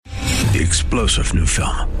The explosive new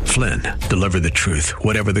film, Flynn, deliver the truth,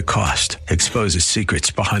 whatever the cost, exposes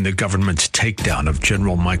secrets behind the government's takedown of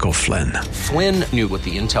General Michael Flynn. Flynn knew what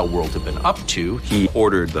the intel world had been up to. He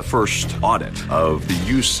ordered the first audit of the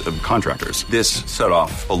use of contractors. This set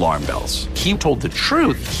off alarm bells. He told the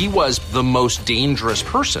truth. He was the most dangerous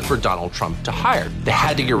person for Donald Trump to hire. They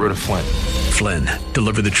had to get rid of Flynn. Flynn,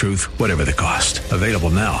 deliver the truth, whatever the cost. Available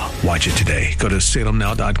now. Watch it today. Go to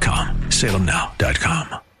salemnow.com.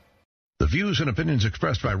 salemnow.com. The views and opinions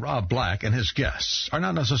expressed by Rob Black and his guests are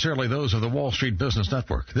not necessarily those of the Wall Street Business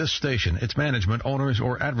Network, this station, its management, owners,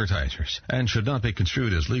 or advertisers, and should not be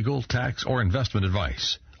construed as legal, tax, or investment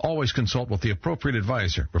advice. Always consult with the appropriate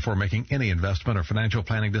advisor before making any investment or financial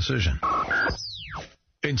planning decision.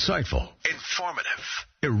 Insightful, informative,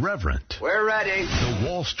 irreverent. We're ready. The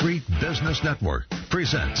Wall Street Business Network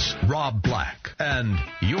presents Rob Black and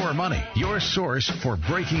Your Money, your source for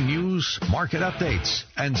breaking news, market updates,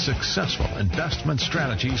 and successful investment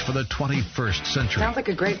strategies for the 21st century. Sounds like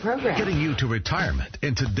a great program. Getting you to retirement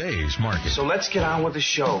in today's market. So let's get on with the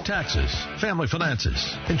show. Taxes, family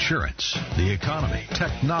finances, insurance, the economy,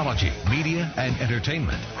 technology, media, and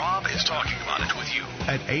entertainment. Rob is talking about it with you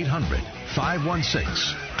at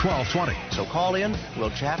 800-516-1220. So call in,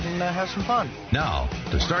 we'll chat and have some fun. Now,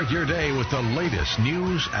 to start your day with the latest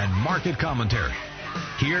news and market commentary,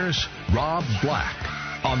 here's Rob Black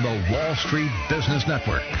on the Wall Street Business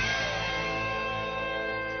Network.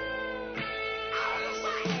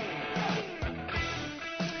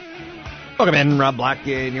 Welcome in, Rob Black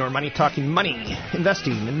in Your Money, talking money,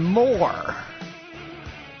 investing, and more.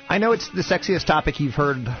 I know it's the sexiest topic you've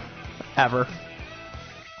heard ever.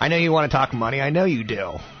 I know you want to talk money. I know you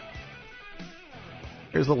do.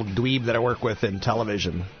 There's a little dweeb that I work with in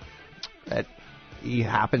television. That he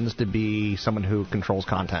happens to be someone who controls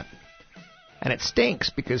content. And it stinks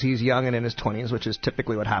because he's young and in his 20s, which is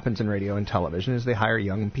typically what happens in radio and television, is they hire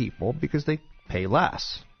young people because they pay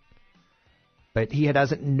less. But he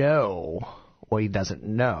doesn't know what he doesn't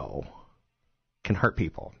know can hurt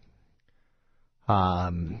people.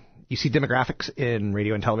 You see demographics in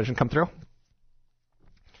radio and television come through.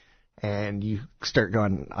 And you start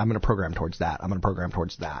going, I'm going to program towards that. I'm going to program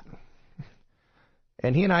towards that.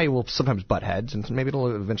 And he and I will sometimes butt heads, and maybe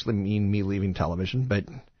it'll eventually mean me leaving television, but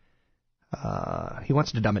he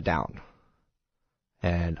wants to dumb it down.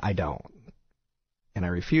 And I don't. And I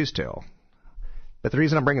refuse to. But the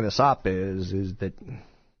reason I'm bringing this up is that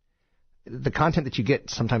the content that you get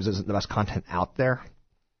sometimes isn't the best content out there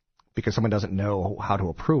because someone doesn't know how to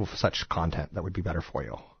approve such content that would be better for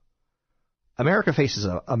you. America faces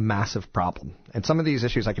a massive problem, and some of these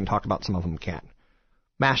issues I can talk about, some of them can't.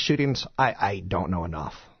 Mass shootings, I don't know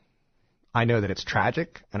enough. I know that it's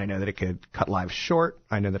tragic, and I know that it could cut lives short.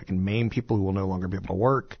 I know that it can maim people who will no longer be able to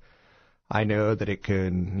work. I know that it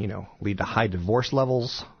can, lead to high divorce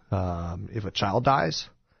levels if a child dies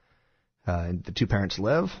and the two parents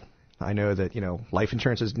live. I know that, life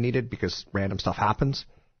insurance is needed because random stuff happens.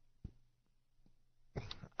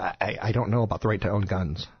 I don't know about the right to own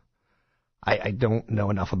guns. I don't know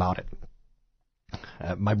enough about it.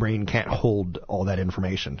 My brain can't hold all that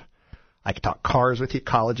information. I could talk cars with you,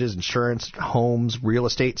 colleges, insurance, homes, real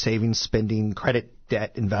estate, savings, spending, credit,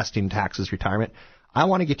 debt, investing, taxes, retirement. I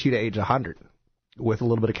want to get you to age 100 with a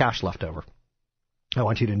little bit of cash left over. I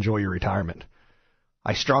want you to enjoy your retirement.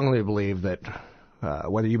 I strongly believe that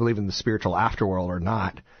whether you believe in the spiritual afterworld or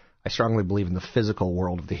not, I strongly believe in the physical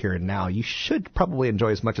world of the here and now. You should probably enjoy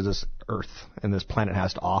as much as this earth and this planet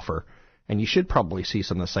has to offer. And you should probably see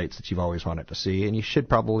some of the sights that you've always wanted to see. And you should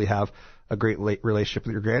probably have a great relationship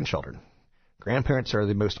with your grandchildren. Grandparents are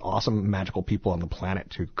the most awesome, magical people on the planet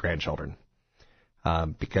to grandchildren.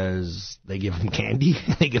 Because they give them candy,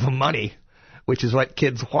 they give them money, which is what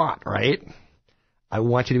kids want, right? I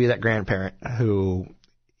want you to be that grandparent who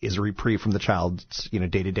is a reprieve from the child's,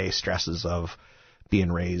 day-to-day stresses of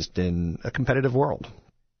being raised in a competitive world.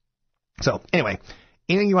 So, anyway,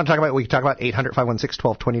 anything you want to talk about, we can talk about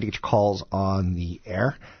 800-516-1220 to get your calls on the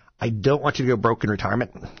air. I don't want you to go broke in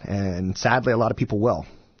retirement, and sadly, a lot of people will.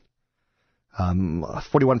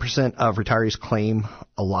 41% of retirees claim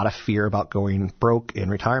a lot of fear about going broke in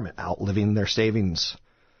retirement, outliving their savings.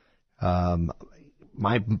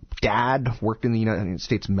 My dad worked in the United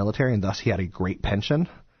States military, and thus he had a great pension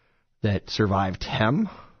that survived him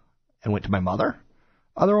and went to my mother.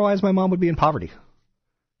 Otherwise, my mom would be in poverty.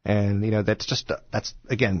 And,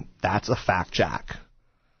 that's a fact, Jack.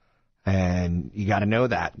 And you got to know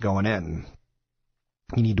that going in.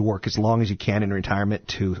 You need to work as long as you can in retirement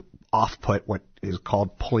to off-put what is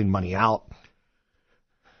called pulling money out.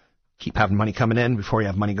 Keep having money coming in before you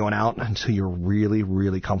have money going out until you're really,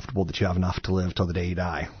 really comfortable that you have enough to live till the day you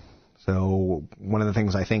die. So one of the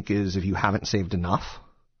things I think is if you haven't saved enough,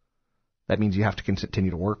 that means you have to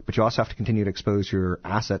continue to work, but you also have to continue to expose your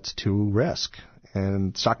assets to risk.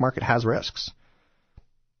 And the stock market has risks.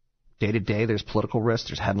 Day to day, there's political risk,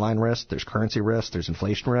 there's headline risk, there's currency risk, there's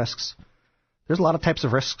inflation risks. There's a lot of types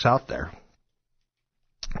of risks out there.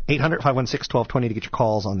 800-516-1220 to get your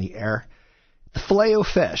calls on the air. The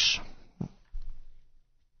Filet-O-Fish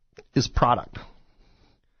is product.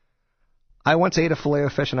 I once ate a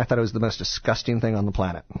Filet-O-Fish and I thought it was the most disgusting thing on the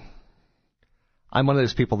planet. I'm one of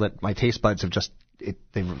those people that my taste buds have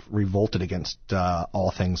they've revolted against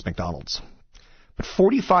all things McDonald's. But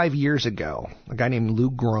 45 years ago, a guy named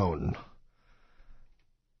Lou Groen,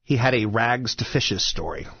 he had a rags to fishes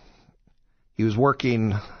story. He was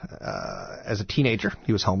working as a teenager.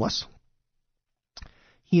 He was homeless.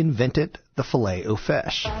 He invented the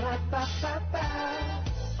Filet-O-Fish.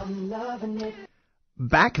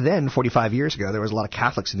 Back then, 45 years ago, there was a lot of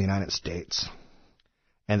Catholics in the United States.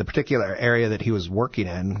 And the particular area that he was working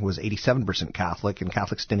in was 87% Catholic, and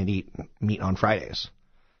Catholics didn't eat meat on Fridays.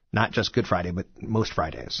 Not just Good Friday, but most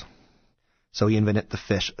Fridays. So he invented the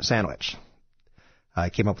fish sandwich. He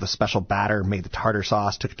came up with a special batter, made the tartar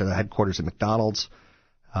sauce, took it to the headquarters at McDonald's,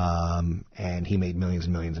 and he made millions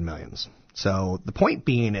and millions and millions. So the point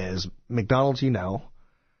being is, McDonald's, do you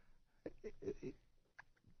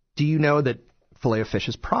know that Filet-O-Fish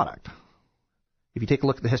is product? If you take a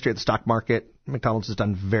look at the history of the stock market, McDonald's has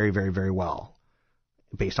done very, very, very well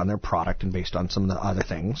based on their product and based on some of the other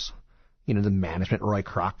things. The management, Roy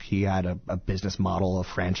Kroc, he had a business model of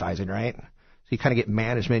franchising, right? So you kind of get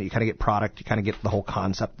management, you kind of get product, you kind of get the whole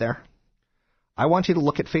concept there. I want you to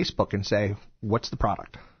look at Facebook and say, what's the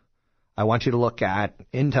product? I want you to look at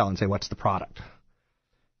Intel and say, what's the product?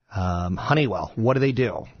 Honeywell, what do they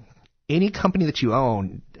do? Any company that you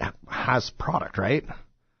own has product, right?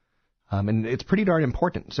 And it's pretty darn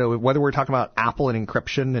important. So whether we're talking about Apple and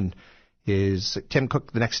encryption and is Tim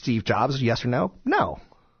Cook the next Steve Jobs, yes or no? No.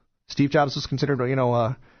 Steve Jobs was considered, and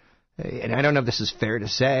I don't know if this is fair to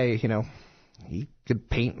say, he could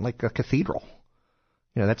paint like a cathedral.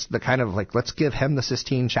 That's the kind of let's give him the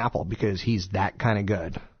Sistine Chapel because he's that kind of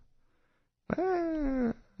good.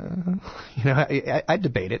 I'd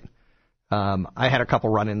debate it. I had a couple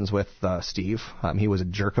run-ins with Steve. He was a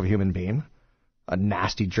jerk of a human being, a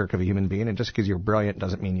nasty jerk of a human being, and just because you're brilliant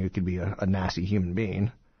doesn't mean you could be a nasty human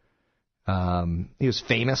being. He was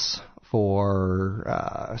famous for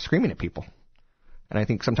screaming at people. And I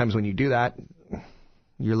think sometimes when you do that,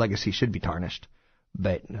 your legacy should be tarnished.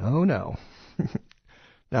 But no.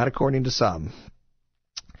 Not according to some.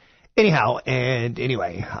 Anyhow,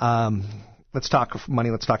 let's talk money,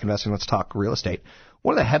 let's talk investing, let's talk real estate.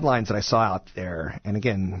 One of the headlines that I saw out there, and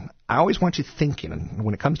again, I always want you thinking, and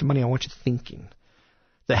when it comes to money, I want you thinking.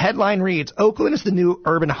 The headline reads, Oakland is the new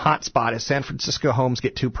urban hotspot as San Francisco homes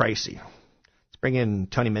get too pricey. Let's bring in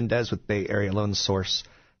Tony Mendez with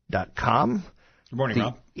BayAreaLoanSource.com. Good morning,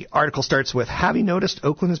 Rob. The article starts with, have you noticed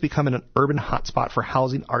Oakland has become an urban hotspot for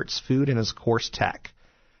housing, arts, food, and of course tech?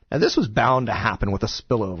 Now, this was bound to happen with a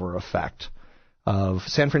spillover effect of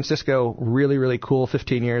San Francisco, really, really cool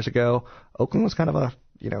 15 years ago. Oakland was kind of a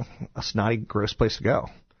snotty, gross place to go.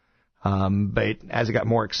 But as it got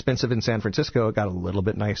more expensive in San Francisco, it got a little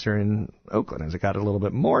bit nicer in Oakland. As it got a little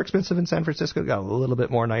bit more expensive in San Francisco, it got a little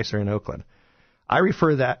bit more nicer in Oakland. I refer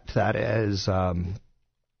to that as,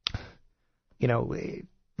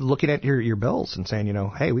 looking at your bills and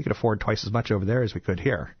saying, hey, we could afford twice as much over there as we could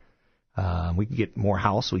here. We can get more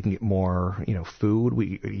house, we can get more, food,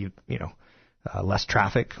 less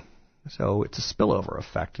traffic. So it's a spillover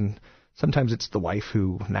effect. And sometimes it's the wife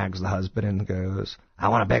who nags the husband and goes, I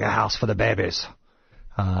want a bigger house for the babies.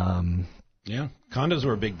 Yeah, condos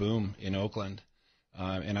were a big boom in Oakland.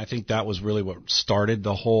 And I think that was really what started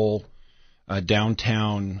the whole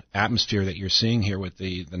downtown atmosphere that you're seeing here with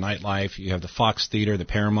the nightlife. You have the Fox Theater, the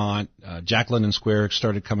Paramount, Jack London Square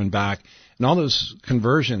started coming back. And all those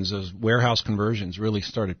conversions, those warehouse conversions, really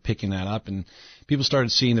started picking that up. And people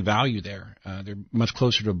started seeing the value there. They're much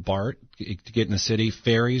closer to BART to get in the city.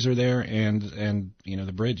 Ferries are there, and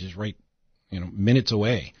the bridge is right, minutes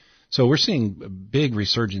away. So we're seeing a big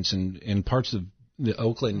resurgence in parts of the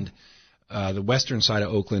Oakland, the western side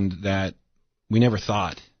of Oakland that we never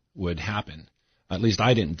thought would happen. At least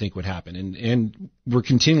I didn't think would happen. And we're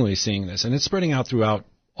continually seeing this. And it's spreading out throughout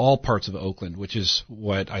all parts of Oakland, which is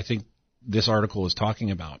what I think this article is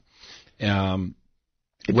talking about,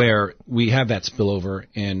 where we have that spillover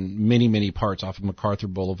in many, many parts off of MacArthur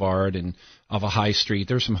Boulevard and off of High Street.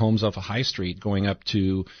 There's some homes off of High Street going up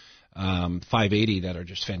to 580 that are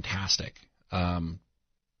just fantastic and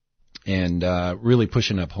really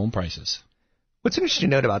pushing up home prices. What's interesting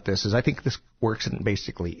to note about this is I think this works in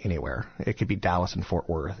basically anywhere. It could be Dallas and Fort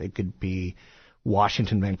Worth. It could be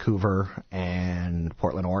Washington, Vancouver, and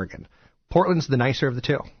Portland, Oregon. Portland's the nicer of the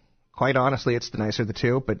two. Quite honestly, it's the nicer of the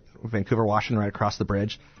two, but Vancouver, Washington, right across the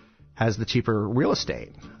bridge, has the cheaper real estate.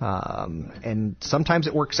 And sometimes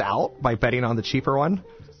it works out by betting on the cheaper one,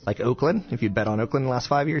 like Oakland. If you'd bet on Oakland in the last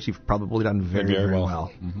 5 years, you've probably done very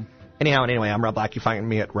well. Mm-hmm. Anyhow and anyway, I'm Rob Black. You find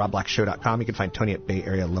me at robblackshow.com. You can find Tony at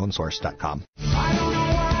BayAreaLoanSource.com.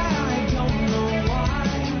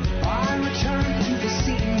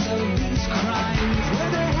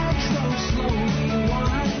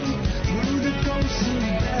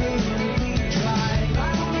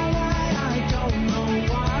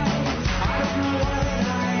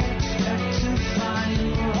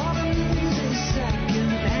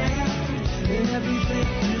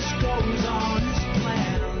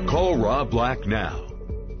 Call Rob Black now.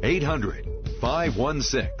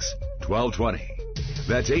 800-516-1220.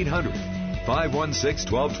 That's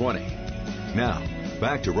 800-516-1220. Now,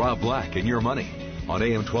 back to Rob Black and Your Money on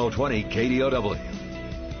AM 1220 KDOW.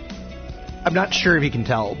 I'm not sure if you can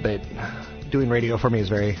tell, but doing radio for me is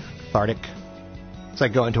very cathartic. It's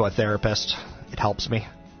like going to a therapist. It helps me.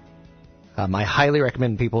 I highly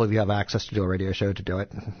recommend people, if you have access to do a radio show, to do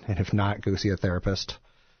it. And if not, go see a therapist.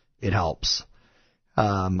 It helps.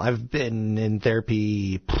 I've been in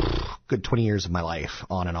therapy good 20 years of my life,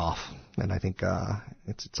 on and off, and I think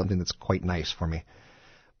it's something that's quite nice for me.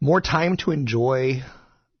 More time to enjoy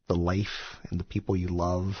the life and the people you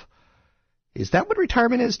love. Is that what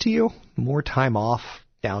retirement is to you? More time off,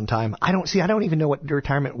 downtime? I don't even know what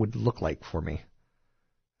retirement would look like for me.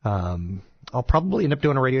 I'll probably end up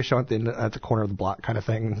doing a radio show at the corner of the block kind of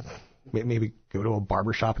thing. Maybe go to a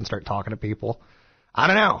barber shop and start talking to people. I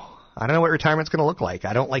don't know. I don't know what retirement's going to look like.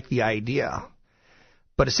 I don't like the idea.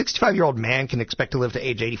 But a 65-year-old man can expect to live to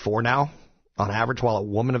age 84 now, on average, while a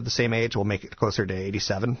woman of the same age will make it closer to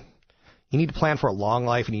 87. You need to plan for a long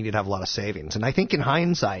life, and you need to have a lot of savings. And I think in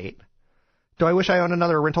hindsight, do I wish I owned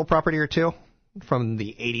another rental property or two from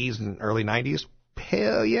the 80s and early 90s?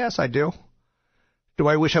 Hell yes, I do. Do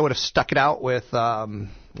I wish I would have stuck it out with,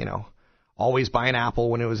 always buying Apple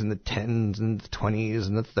when it was in the 10s and the 20s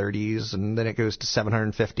and the 30s, and then it goes to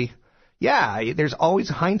 750? Yeah,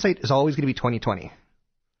 hindsight is always going to be 20/20.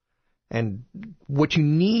 And what you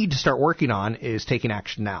need to start working on is taking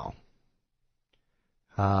action now.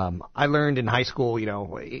 I learned in high school,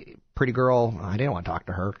 pretty girl, I didn't want to talk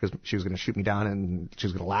to her because she was going to shoot me down and she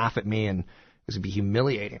was going to laugh at me and it was going to be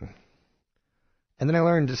humiliating. And then I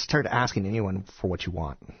learned to start asking anyone for what you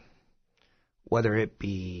want. Whether it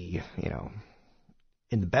be, in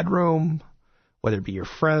the bedroom, whether it be your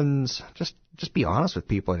friends, just be honest with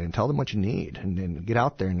people and tell them what you need and get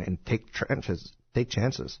out there and take chances.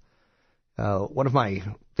 One of my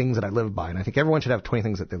things that I live by, and I think everyone should have 20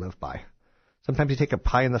 things that they live by. Sometimes you take a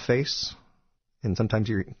pie in the face, and sometimes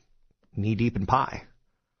you're knee-deep in pie.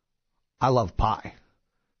 I love pie,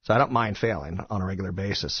 so I don't mind failing on a regular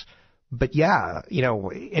basis. But yeah,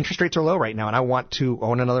 interest rates are low right now, and I want to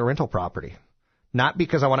own another rental property. Not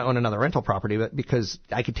because I want to own another rental property, but because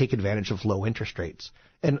I could take advantage of low interest rates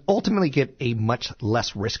and ultimately get a much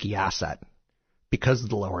less risky asset because of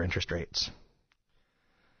the lower interest rates.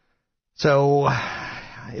 So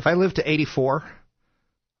if I live to 84,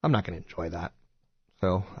 I'm not going to enjoy that.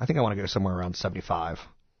 So I think I want to go somewhere around 75.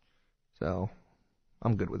 So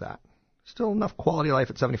I'm good with that. Still enough quality of life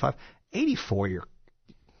at 75. 84,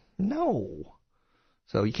 no.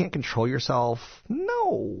 So you can't control yourself?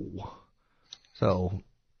 No. So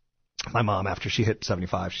my mom, after she hit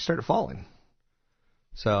 75, she started falling.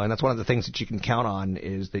 So, and that's one of the things that you can count on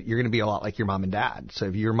is that you're going to be a lot like your mom and dad. So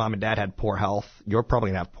if your mom and dad had poor health, you're probably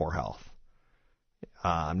going to have poor health.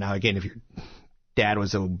 Now, again, if your dad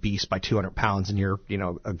was obese by 200 pounds and you're,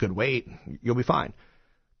 a good weight, you'll be fine.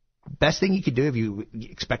 Best thing you could do if you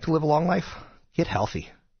expect to live a long life, get healthy.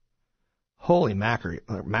 Holy mackerel,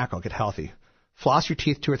 get healthy. Floss your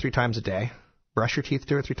teeth 2 or 3 times a day. Brush your teeth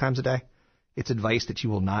 2 or 3 times a day. It's advice that you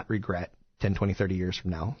will not regret 10, 20, 30 years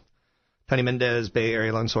from now. Tony Mendez,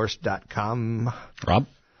 BayAreaLoanSource.com. Rob?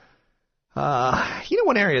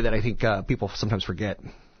 One area that I think people sometimes forget,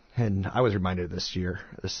 and I was reminded of this year,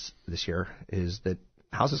 is that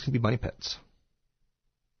houses can be money pits.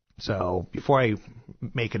 So before I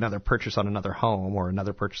make another purchase on another home or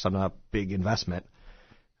another purchase on a big investment,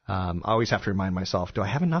 I always have to remind myself, do I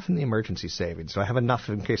have enough in the emergency savings? Do I have enough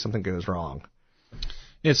in case something goes wrong?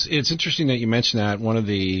 It's interesting that you mentioned that. One of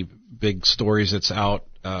the big stories that's out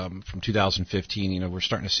from 2015, we're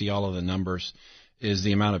starting to see all of the numbers, is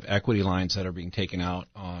the amount of equity lines that are being taken out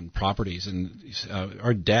on properties. And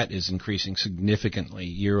our debt is increasing significantly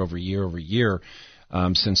year over year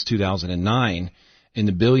since 2009 in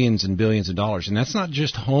the billions and billions of dollars. And that's not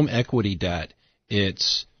just home equity debt.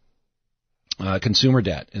 It's consumer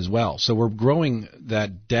debt as well. So we're growing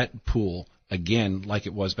that debt pool again like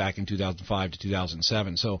it was back in 2005 to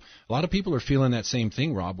 2007. So a lot of people are feeling that same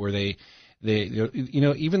thing, Rob, where they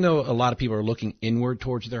even though a lot of people are looking inward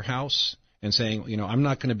towards their house and saying, I'm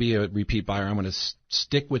not going to be a repeat buyer. I'm going to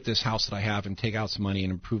stick with this house that I have and take out some money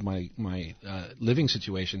and improve my living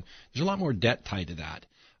situation. There's a lot more debt tied to that.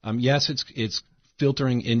 Yes, it's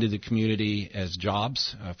filtering into the community as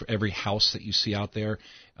jobs for every house that you see out there.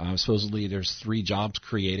 Supposedly there's 3 jobs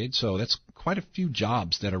created, so that's quite a few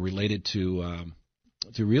jobs that are related to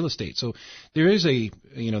real estate. So there is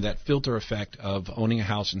that filter effect of owning a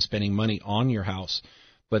house and spending money on your house,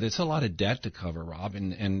 but it's a lot of debt to cover, Rob.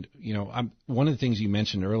 And one of the things you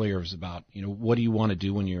mentioned earlier was about, what do you want to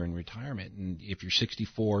do when you're in retirement? And if you're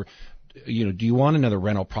 64, do you want another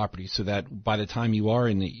rental property so that by the time you are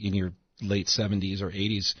in your late 70s or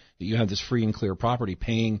 80s, that you have this free and clear property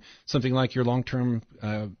paying something like your long-term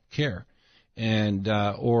care, and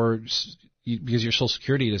because your Social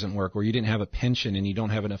Security doesn't work, or you didn't have a pension and you don't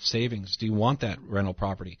have enough savings, do you want that rental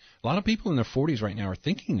property? A lot of people in their 40s right now are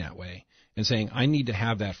thinking that way and saying, I need to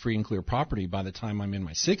have that free and clear property by the time I'm in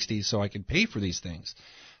my 60s so I can pay for these things.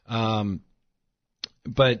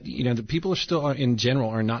 But the people are still, in general,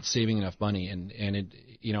 are not saving enough money, and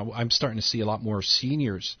I'm starting to see a lot more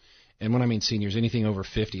seniors. And when I mean seniors, anything over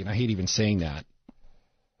 50, and I hate even saying that,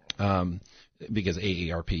 because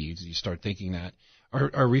AARP, you start thinking that, are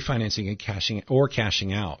refinancing and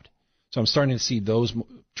cashing out. So I'm starting to see those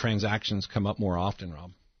transactions come up more often,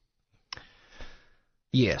 Rob.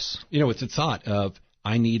 Yes. It's the thought of,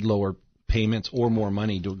 I need lower payments or more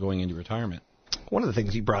money going into retirement. One of the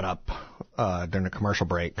things you brought up during the commercial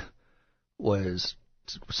break was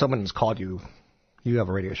someone's called you. You have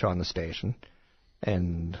a radio show on the station.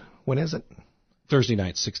 And when is it? Thursday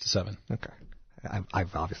night, 6 to 7. Okay.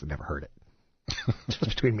 I've obviously never heard it. Just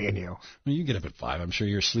between me and you. Well, you get up at 5. I'm sure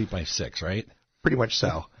you're asleep by 6, right? Pretty much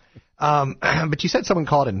so. But you said someone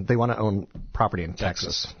called and they want to own property in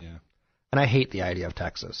Texas. Yeah. And I hate the idea of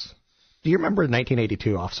Texas. Do you remember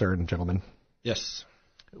 1982, Officer and Gentleman? Yes.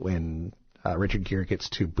 When Richard Gere gets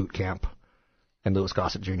to boot camp and Louis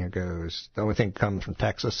Gossett Jr. goes, the only thing that comes from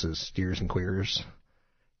Texas is steers and queers.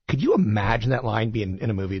 Could you imagine that line being in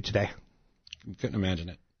a movie today? Couldn't imagine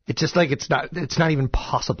it. It's just like it's not even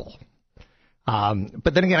possible.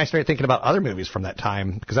 But then again, I started thinking about other movies from that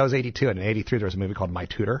time, because I was 82, and in 83 there was a movie called My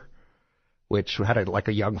Tutor, which had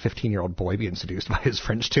a young 15-year-old boy being seduced by his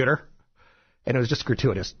French tutor. And it was just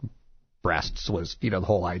gratuitous. Breasts was, the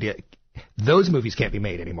whole idea. Those movies can't be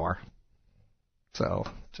made anymore. So,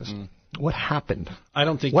 just what happened? I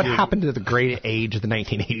don't think. What happened to the great age of the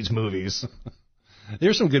 1980s movies?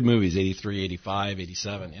 There's some good movies, 83, 85,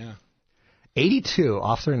 87, yeah. 82,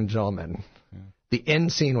 Officer and Gentleman. Yeah. The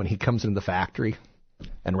end scene when he comes into the factory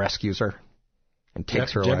and rescues her and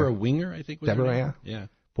takes her away. Deborah Winger, I think, was Deborah, her name. Yeah.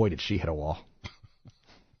 Boy, did she hit a wall.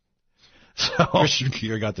 So Richard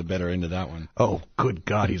Gere got the better end of that one. Oh, good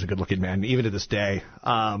God, he's a good-looking man, even to this day.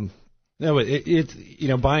 No, but it's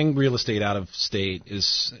buying real estate out of state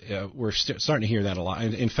is we're starting to hear that a lot.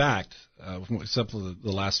 In fact, except for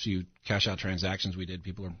the last few cash-out transactions we did,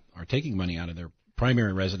 people are taking money out of their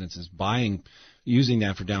primary residences, using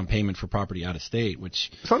that for down payment for property out of state.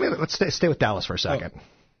 So let's stay with Dallas for a second,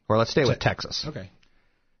 or let's stay with Texas. Okay.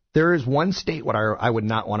 There is one state what I would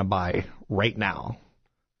not want to buy right now.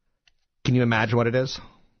 Can you imagine what it is?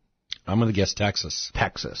 I'm going to guess Texas.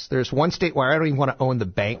 Texas. There's one state where I don't even want to own the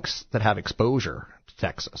banks that have exposure to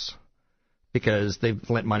Texas, because they've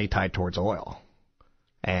lent money tied towards oil.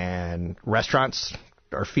 And restaurants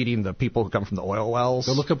are feeding the people who come from the oil wells.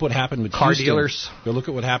 Go look up what happened with car dealers. Go look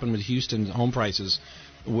at what happened with Houston home prices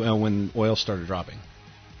when oil started dropping.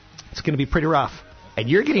 It's going to be pretty rough. And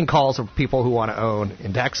you're getting calls of people who want to own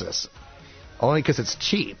in Texas, only because it's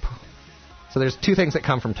cheap. So there's two things that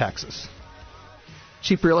come from Texas: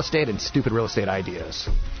 cheap real estate and stupid real estate ideas.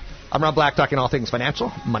 I'm Rob Black, talking all things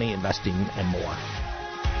financial, money, investing, and more.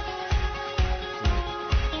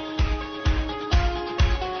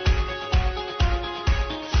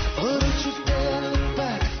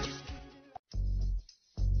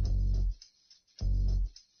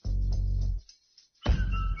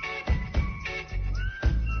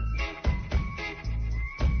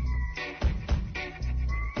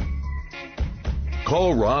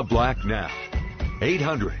 Call Rob Black now.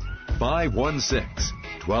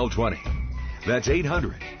 800-516-1220. That's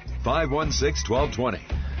 800-516-1220.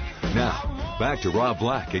 Now, Back to Rob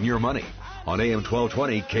Black and Your Money on AM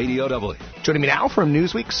 1220 KDOW. Joining me now from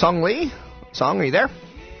Newsweek, Song Lee. Song, are you there?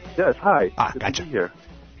 Yes, hi. Ah, good gotcha. To be here.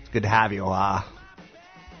 It's good to have you.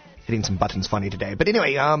 Hitting some buttons funny today. But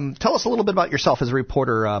anyway, tell us a little bit about yourself as a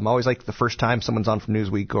reporter. I always like the first time someone's on from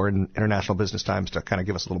Newsweek or in International Business Times to kind of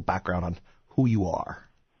give us a little background on who you are.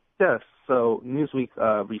 Yes, so Newsweek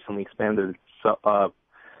recently expanded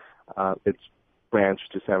its branch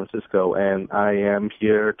to San Francisco, and I am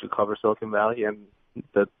here to cover Silicon Valley and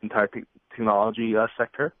the entire technology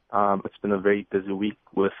sector. It's been a very busy week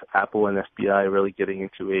with Apple and FBI really getting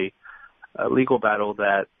into a legal battle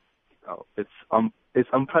that it's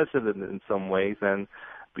unprecedented in some ways, and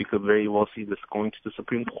we could very well see this going to the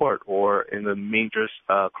Supreme Court or in a major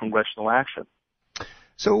congressional action.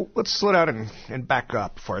 So let's slow down and back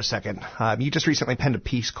up for a second. You just recently penned a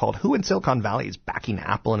piece called "Who in Silicon Valley is Backing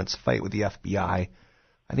Apple in Its Fight with the FBI?"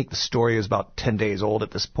 I think the story is about 10 days old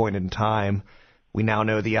at this point in time. We now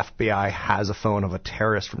know the FBI has a phone of a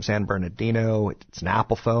terrorist from San Bernardino. It's an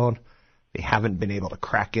Apple phone. They haven't been able to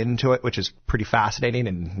crack into it, which is pretty fascinating,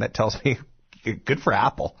 and that tells me good for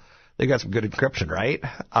Apple. They got some good encryption, right?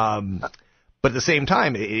 But at the same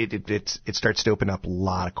time, it starts to open up a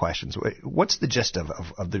lot of questions. What's the gist of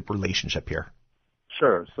the relationship here?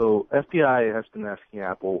 Sure. So FBI has been asking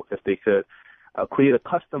Apple if they could create a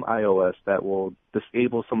custom iOS that will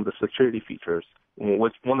disable some of the security features,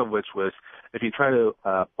 one of which was if you try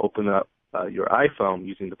to open up your iPhone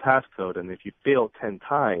using the passcode, and if you fail 10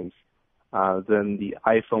 times, then the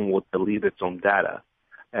iPhone will delete its own data.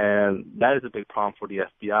 And that is a big problem for the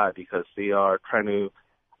FBI because they are trying to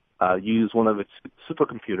use one of its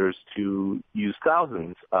supercomputers to use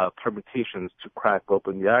thousands of permutations to crack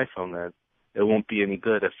open the iPhone, and it won't be any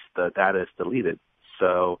good if the data is deleted.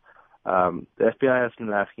 So the FBI has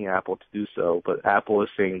been asking Apple to do so, but Apple is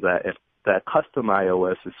saying that if that custom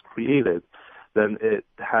iOS is created, then it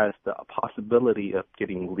has the possibility of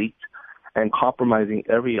getting leaked and compromising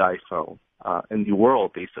every iPhone in the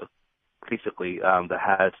world, basically that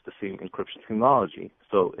has the same encryption technology.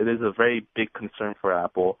 So it is a very big concern for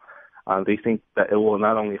Apple. They think that it will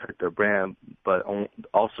not only hurt their brand, but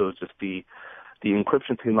also just the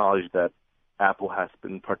encryption technology that Apple has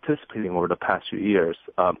been participating over the past few years.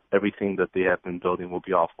 Everything that they have been building will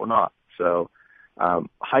be off or not. So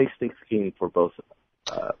high stakes game for both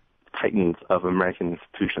titans of American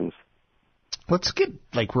institutions. Let's get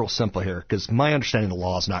real simple here, because my understanding of the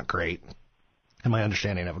law is not great, and my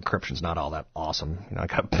understanding of encryption is not all that awesome. I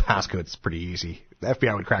got passcode; it's pretty easy. The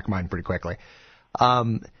FBI would crack mine pretty quickly.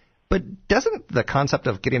 But doesn't the concept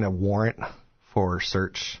of getting a warrant for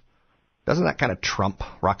search, doesn't that kind of trump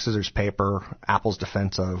rock, scissors, paper, Apple's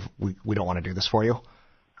defense of we don't want to do this for you?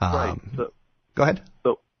 Right. So, go ahead.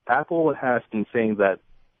 So Apple has been saying that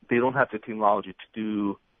they don't have the technology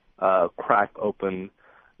to crack open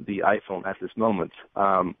the iPhone at this moment.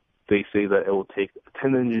 They say that it will take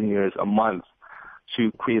 10 engineers a month to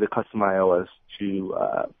create a custom iOS to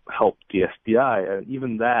help the FBI, and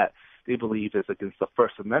even that they believe is against the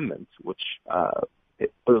First Amendment, which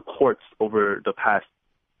the courts over the past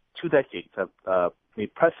 2 decades have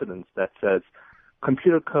made precedents that says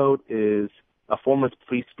computer code is a form of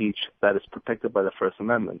free speech that is protected by the First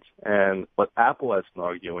Amendment. And what Apple has been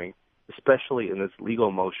arguing, especially in its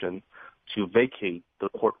legal motion to vacate the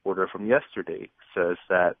court order from yesterday, says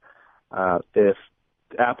that if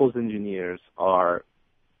Apple's engineers are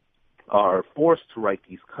forced to write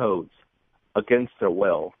these codes against their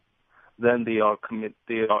will, then they are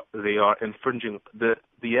infringing, the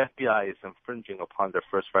FBI is infringing upon their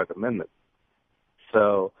First Right Amendment.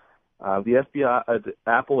 So the FBI,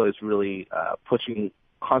 Apple is really pushing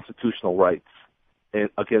constitutional rights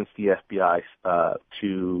against the FBI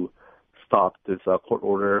to stop this court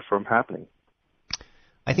order from happening.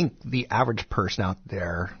 I think the average person out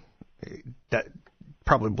there that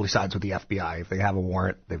probably sides with the FBI. If they have a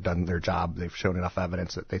warrant, they've done their job, they've shown enough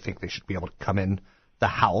evidence that they think they should be able to come in the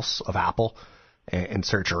house of Apple and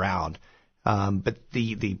search around. But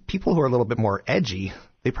the people who are a little bit more edgy,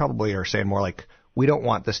 they probably are saying more like, we don't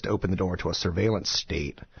want this to open the door to a surveillance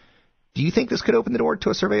state. Do you think this could open the door to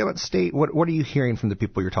a surveillance state? What are you hearing from the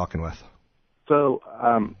people you're talking with? So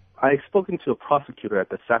I've spoken to a prosecutor at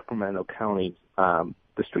the Sacramento County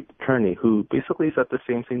district attorney who basically said the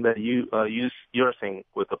same thing that you're saying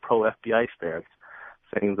with the pro-FBI stance,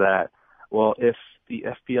 saying that, well, if the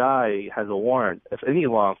FBI has a warrant, if any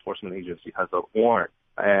law enforcement agency has a warrant,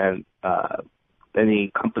 and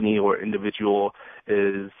any company or individual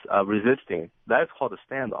is resisting, that's called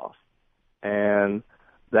a standoff, and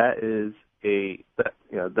that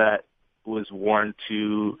was warrant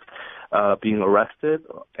to being arrested,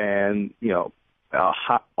 and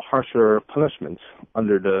harsher punishments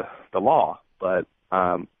under the law, but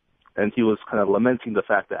and he was kind of lamenting the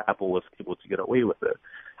fact that Apple was able to get away with it.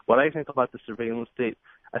 What I think about the surveillance state,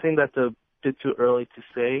 I think that's a bit too early to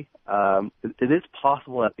say. It is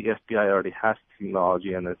possible that the FBI already has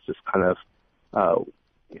technology, and it's just kind of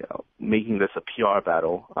making this a PR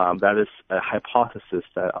battle. That is a hypothesis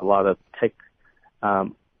that a lot of tech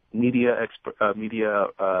media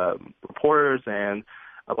reporters and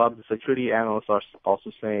a lot of the security analysts are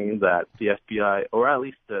also saying that the FBI, or at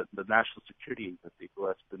least the National Security Agency, who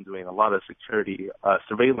has been doing a lot of security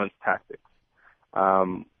surveillance tactics,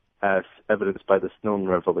 as evidenced by the Snowden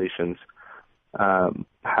revelations,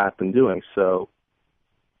 have been doing. So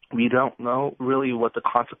we don't know really what the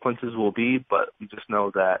consequences will be, but we just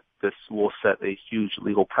know that this will set a huge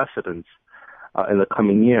legal precedent in the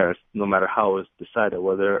coming years, no matter how it's decided,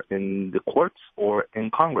 whether in the courts or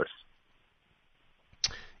in Congress.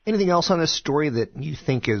 Anything else on this story that you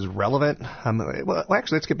think is relevant? Well,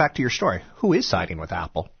 actually, let's get back to your story. Who is siding with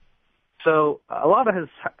Apple? So a lot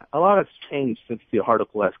has changed since the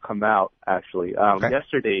article has come out. Actually,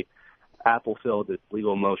 Yesterday, Apple filed its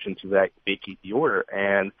legal motion to vacate the order,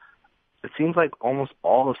 and it seems like almost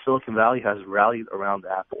all of Silicon Valley has rallied around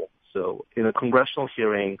Apple. So in a congressional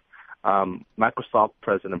hearing, Microsoft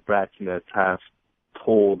President Brad Smith has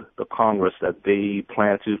told the Congress that they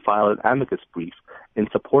plan to file an amicus brief in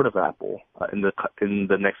support of Apple in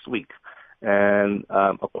the next week. And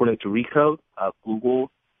according to Recode, Google,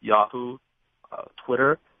 Yahoo,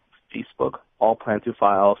 Twitter, Facebook all plan to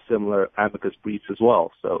file similar amicus briefs as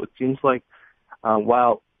well. So it seems like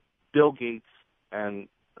while Bill Gates and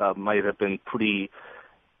might have been pretty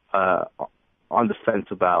on the fence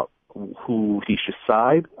about who he should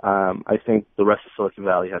side, I think the rest of Silicon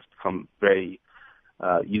Valley has become very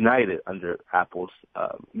united under Apple's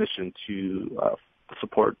mission to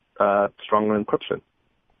support stronger encryption.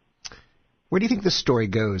 Where do you think this story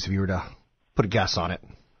goes if you were to put a guess on it?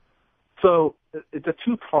 So it's a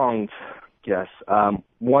two-pronged guess.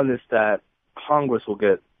 One is that Congress will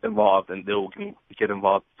get involved, and they will get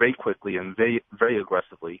involved very quickly and very, very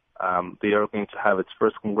aggressively. They are going to have its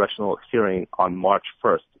first congressional hearing on March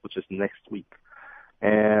 1st, which is next week.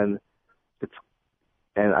 And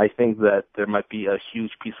I think that there might be a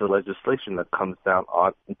huge piece of legislation that comes down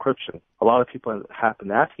on encryption. A lot of people have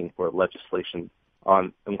been asking for legislation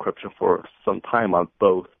on encryption for some time on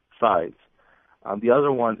both sides. The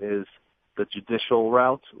other one is the judicial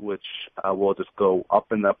route, which will just go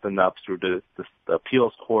up and up and up through the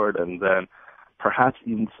appeals court and then perhaps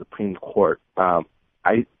even the Supreme Court.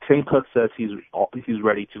 Tim Cook says he's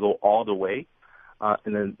ready to go all the way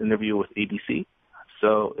in an interview with ABC.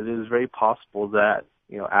 So it is very possible that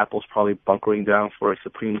Apple's probably bunkering down for a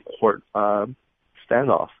Supreme Court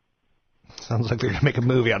standoff. Sounds like they're going to make a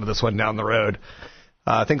movie out of this one down the road.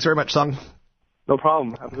 Thanks very much, Sung. No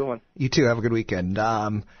problem. Have a good one. You too. Have a good weekend.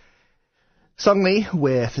 Sung Lee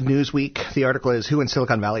with Newsweek. The article is Who in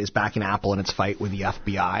Silicon Valley is backing Apple in its fight with the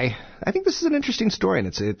FBI. I think this is an interesting story, and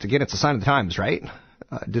it's a sign of the times, right?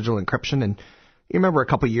 Digital encryption. And you remember a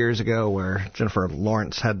couple years ago where Jennifer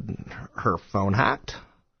Lawrence had her phone hacked?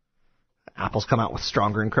 Apple's come out with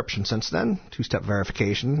stronger encryption since then. Two-step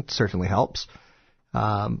verification certainly helps.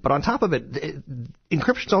 But on top of it,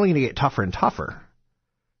 encryption's only going to get tougher and tougher.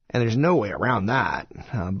 And there's no way around that.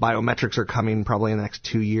 Biometrics are coming probably in the next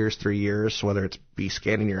 2 years, 3 years, whether it's be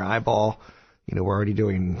scanning your eyeball. We're already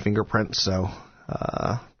doing fingerprints. So,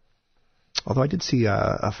 although I did see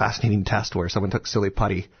a fascinating test where someone took Silly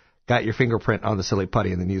Putty, got your fingerprint on the Silly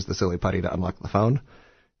Putty, and then used the Silly Putty to unlock the phone.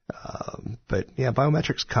 But yeah,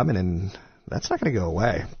 biometrics coming, and that's not going to go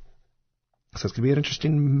away. So it's going to be an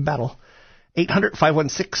interesting battle.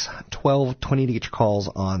 800-516-1220 to get your calls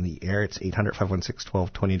on the air. It's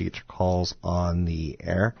 800-516-1220 to get your calls on the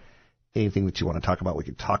air. Anything that you want to talk about, we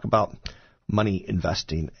can talk about. Money,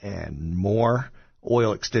 investing, and more.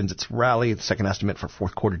 Oil extends its rally. The second estimate for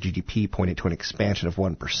fourth quarter GDP pointed to an expansion of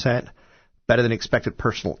 1%. Better than expected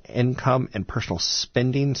personal income and personal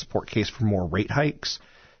spending. Support case for more rate hikes.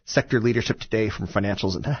 Sector leadership today from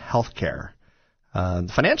financials and healthcare.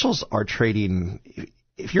 The financials are trading.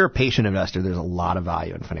 If you're a patient investor, there's a lot of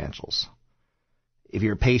value in financials. If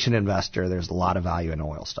you're a patient investor, there's a lot of value in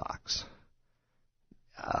oil stocks.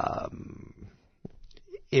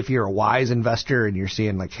 If you're a wise investor and you're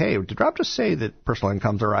seeing like, hey, did Rob just say that personal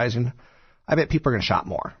incomes are rising? I bet people are going to shop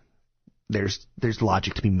more. There's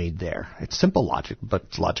logic to be made there. It's simple logic, but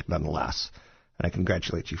it's logic nonetheless. And I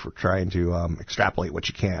congratulate you for trying to extrapolate what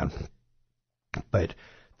you can. But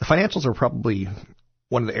the financials are probably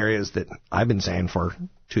one of the areas that I've been saying for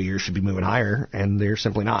 2 years should be moving higher, and they're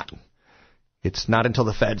simply not. It's not until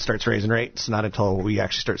the Fed starts raising rates, not until we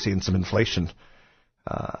actually start seeing some inflation.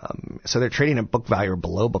 So they're trading at book value or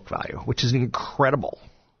below book value, which is incredible.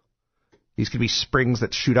 These could be springs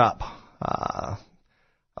that shoot up. I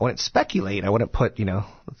wouldn't speculate. I wouldn't put,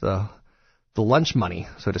 the lunch money,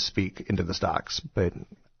 so to speak, into the stocks. But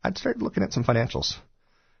I'd start looking at some financials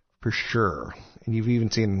for sure. And you've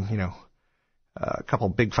even seen, a couple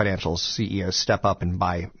big financial CEOs step up and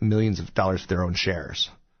buy millions of dollars of their own shares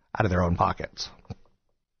out of their own pockets.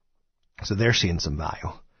 So they're seeing some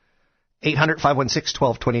value.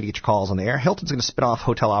 800-516-1220 to get your calls on the air. Hilton's going to spin off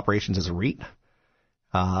hotel operations as a REIT.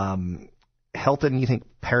 Hilton, you think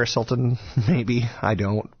Paris Hilton? Maybe. I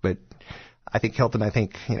don't. But I think Hilton,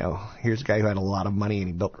 here's a guy who had a lot of money and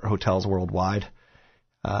he built hotels worldwide.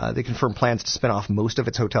 They confirmed plans to spin off most of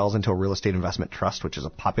its hotels into a real estate investment trust, which is a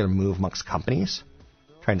popular move amongst companies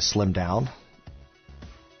trying to slim down.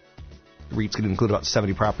 The REIT's going to include about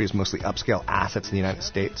 70 properties, mostly upscale assets in the United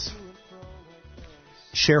States.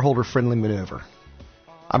 Shareholder-friendly maneuver.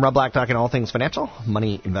 I'm Rob Black, talking all things financial,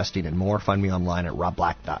 money, investing, and more. Find me online at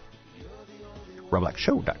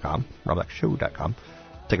robblackshow.com. robblackshow.com.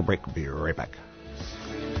 Take a break. We'll be right back.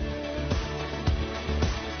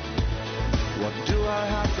 What do I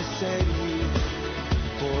have to say to you,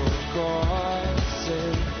 for God's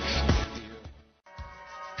sake?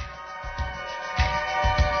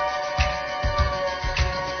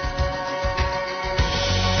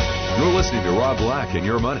 You're listening to Rob Black and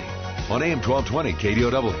Your Money on AM 1220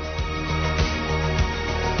 KDOW.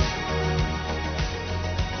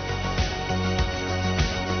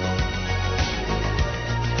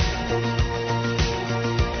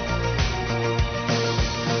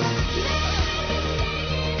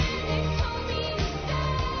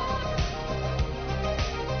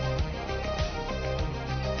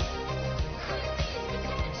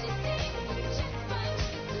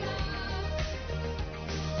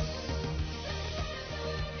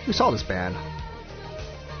 We saw this band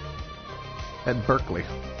at Berkeley.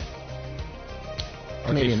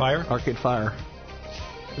 Arcade Fire? Arcade Fire.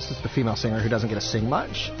 This is the female singer who doesn't get to sing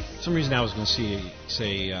much. For some reason I was going to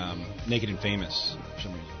say Naked and Famous. For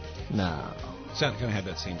some reason. No. It kind of had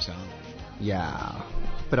that same sound. Yeah.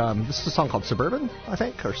 But this is a song called Suburban, I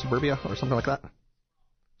think, or Suburbia, or something like that.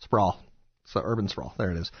 Sprawl. It's the Urban Sprawl.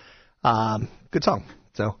 There it is. Good song.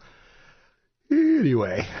 So,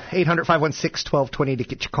 anyway, 800-516-1220 to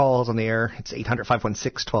get your calls on the air. It's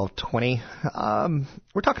 800-516-1220.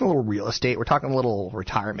 We're talking a little real estate. We're talking a little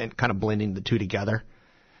retirement, kind of blending the two together.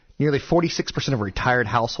 Nearly 46% of retired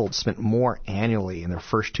households spent more annually in their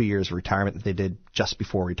first 2 years of retirement than they did just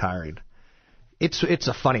before retiring. It's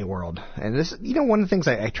a funny world. And this, one of the things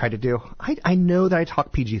I try to do, I know that I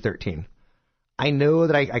talk PG-13. I know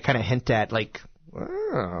that I kind of hint at, a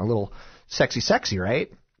little sexy, right?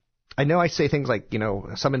 I know I say things like,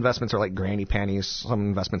 some investments are like granny panties, some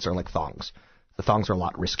investments are like thongs. The thongs are a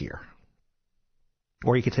lot riskier.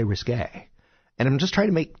 Or you could say risque. And I'm just trying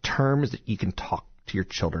to make terms that you can talk to your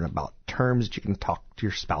children about, terms that you can talk to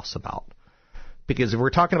your spouse about. Because if we're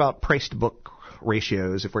talking about price-to-book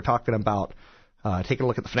ratios, if we're talking about taking a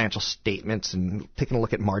look at the financial statements and taking a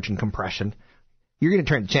look at margin compression, you're going to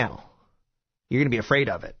turn the channel. You're going to be afraid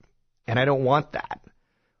of it. And I don't want that.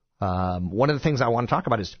 One of the things I want to talk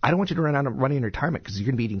about is I don't want you to run out of money in retirement because you're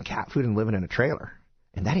going to be eating cat food and living in a trailer.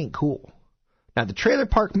 And that ain't cool. Now, the trailer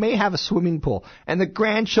park may have a swimming pool, and the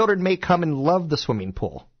grandchildren may come and love the swimming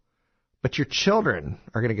pool. But your children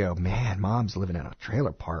are going to go, man, mom's living in a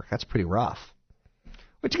trailer park. That's pretty rough.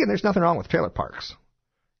 Which, again, there's nothing wrong with trailer parks.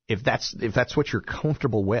 If that's what you're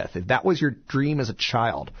comfortable with, if that was your dream as a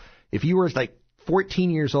child, if you were like 14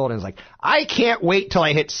 years old and was like, I can't wait till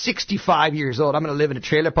I hit 65 years old. I'm going to live in a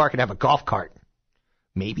trailer park and have a golf cart.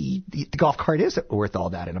 Maybe the golf cart isn't worth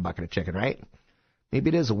all that in a bucket of chicken, right? Maybe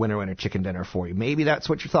it is a winter chicken dinner for you. Maybe that's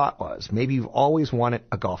what your thought was. Maybe you've always wanted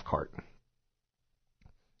a golf cart.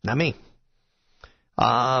 Not me.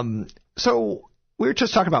 So we were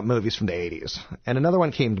just talking about movies from the 80s, and another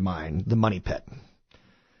one came to mind, The Money Pit,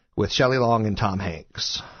 with Shelley Long and Tom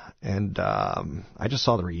Hanks. And I just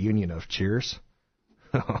saw the reunion of Cheers.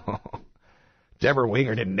 Deborah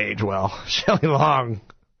Winger didn't age well. Shelley Long.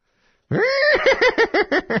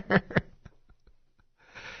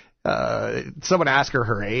 Someone asked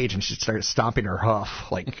her age, and she started stomping her hoof.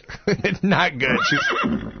 Like, not good. She's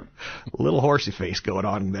a little horsey face going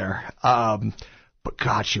on there. But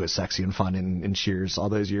God, she was sexy and fun in Cheers all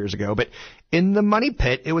those years ago. But in The Money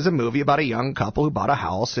Pit, it was a movie about a young couple who bought a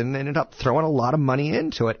house and ended up throwing a lot of money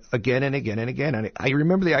into it again and again and again. And I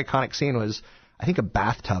remember the iconic scene was, I think, a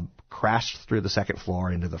bathtub crashed through the second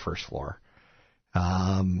floor into the first floor.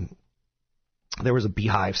 There was a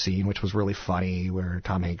beehive scene, which was really funny, where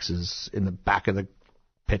Tom Hanks is in the back of the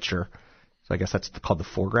picture. So I guess that's called the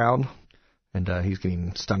foreground. And he's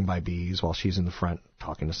getting stung by bees while she's in the front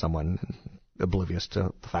talking to someone, oblivious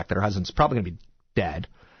to the fact that her husband's probably going to be dead,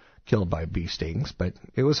 killed by bee stings. But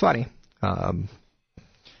it was funny.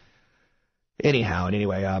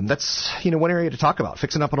 Anyway, that's, one area to talk about.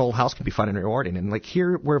 Fixing up an old house can be fun and rewarding. And like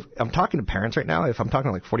here, where I'm talking to parents right now, if I'm talking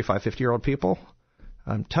to like 45, 50-year-old people,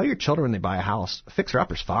 tell your children when they buy a house,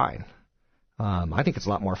 fixer-upper's fine. I think it's a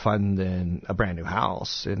lot more fun than a brand new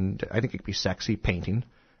house, and I think it could be sexy painting.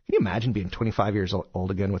 Can you imagine being 25 years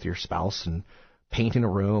old again with your spouse and painting a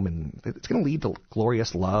room? And it's going to lead to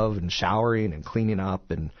glorious love and showering and cleaning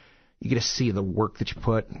up, and you get to see the work that you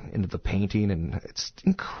put into the painting, and it's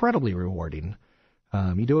incredibly rewarding.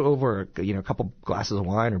 You do it over, a couple glasses of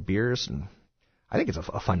wine or beers, and I think it's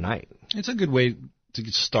a fun night. It's a good way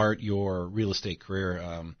to start your real estate career.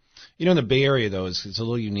 In the Bay Area, though, it's a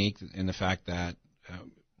little unique in the fact that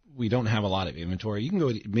we don't have a lot of inventory. You can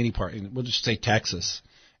go to many parts, we'll just say Texas,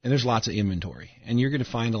 and there's lots of inventory, and you're going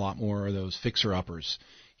to find a lot more of those fixer-uppers.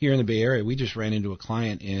 Here in the Bay Area, we just ran into a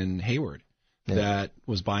client in Hayward that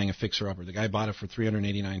was buying a fixer-upper. The guy bought it for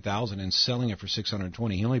 $389,000 and selling it for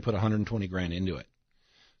 $620,000. He only put $120,000 into it.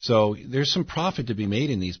 So there's some profit to be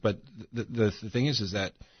made in these, but the thing is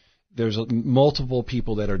that there's multiple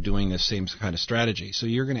people that are doing this same kind of strategy. So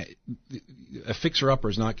a fixer-upper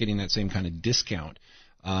is not getting that same kind of discount.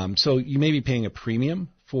 So you may be paying a premium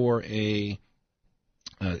for a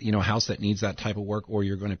house that needs that type of work, or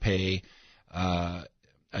you're going to pay a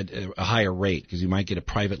higher rate because you might get a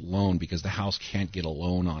private loan because the house can't get a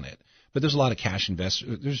loan on it. But there's a lot of cash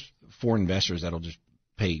investors. There's foreign investors that'll just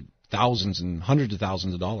pay thousands and hundreds of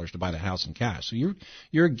thousands of dollars to buy the house in cash. So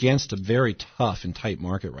you're against a very tough and tight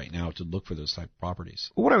market right now to look for those type of properties.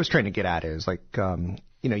 What I was trying to get at is you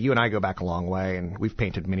and I go back a long way, and we've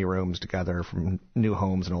painted many rooms together from new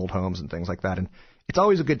homes and old homes and things like that. And it's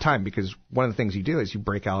always a good time because one of the things you do is you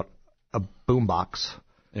break out a boombox,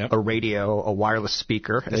 a radio, a wireless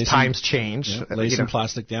speaker as times change. Lay some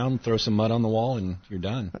plastic down, throw some mud on the wall, and you're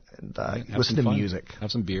done. And listen to music.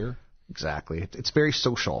 Have some beer. Exactly. It's very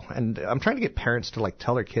social. And I'm trying to get parents to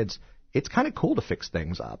tell their kids it's kind of cool to fix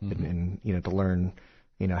things up and to learn,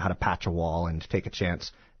 how to patch a wall and to take a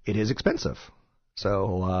chance. It is expensive.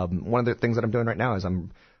 So one of the things that I'm doing right now is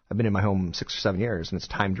I've been in my home 6 or 7 years, and it's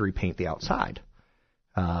time to repaint the outside.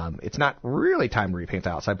 It's not really time to repaint the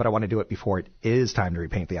outside, but I want to do it before it is time to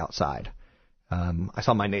repaint the outside. I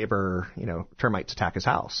saw my neighbor, termites attack his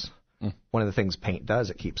house. One of the things paint does,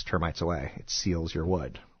 it keeps termites away. It seals your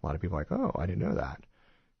wood. A lot of people are like, oh, I didn't know that.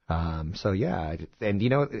 And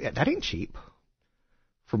that ain't cheap.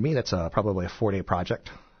 For me, that's probably a 4-day project,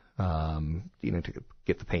 to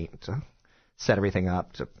get the paint, to set everything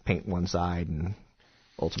up, to paint one side, and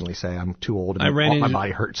ultimately say I'm too old and my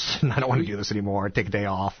body hurts and I don't want to do this anymore. Take a day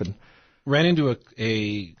off. And ran into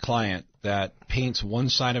a client that paints one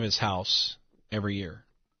side of his house every year.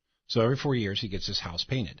 So every 4 years he gets his house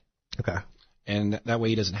painted. Okay. And that way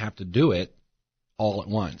he doesn't have to do it all at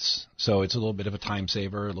once. So it's a little bit of a time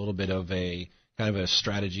saver, a little bit of a kind of a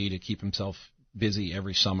strategy to keep himself busy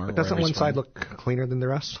every summer. But doesn't one side look cleaner than the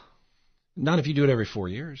rest? Not if you do it every 4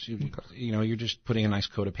 years. You're just putting a nice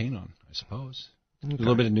coat of paint on, I suppose. Okay. A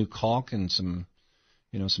little bit of new caulk and some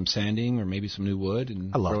sanding or maybe some new wood.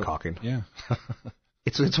 And I love caulking. Yeah.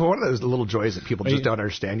 It's one of those little joys that people just don't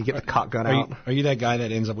understand. You get the caulk gun out. Are you that guy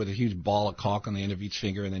that ends up with a huge ball of caulk on the end of each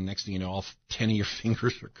finger, and then next thing you know, all 10 of your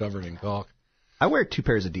fingers are covered in caulk? I wear 2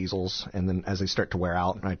 pairs of diesels, and then as they start to wear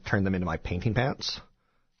out, I turn them into my painting pants.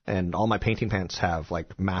 And all my painting pants have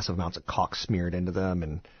massive amounts of caulk smeared into them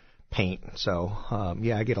and paint. So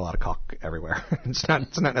I get a lot of caulk everywhere. It's not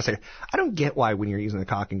necessarily. I don't get why when you're using the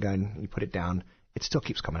caulking gun, you put it down, it still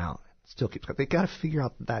keeps coming out. They got to figure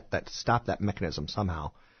out that stop that mechanism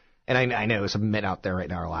somehow. And I know some men out there right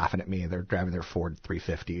now are laughing at me. They're driving their Ford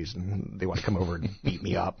 350s and they want to come over and beat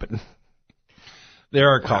me up. And there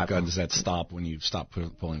are caulk guns that stop when you stop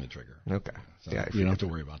pulling the trigger. Okay. So you don't have to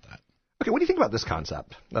worry about that. Okay, what do you think about this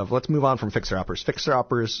concept of let's move on from fixer-uppers?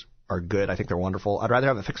 Fixer-uppers are good. I think they're wonderful. I'd rather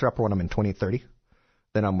have a fixer-upper when I'm in 20, 30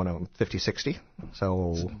 than when I'm 50, 60.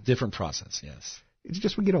 So it's a different process, yes. It's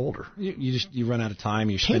just we get older. You run out of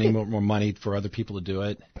time. You're spending more money for other people to do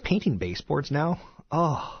it. Painting baseboards now.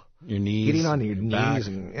 Oh, your knees. Getting on your knees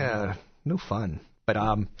and no fun. But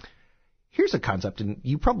here's a concept, and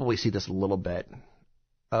you probably see this a little bit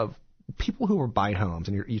of people who are buying homes,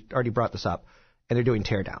 and you already brought this up, and they're doing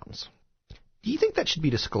tear downs. Do you think that should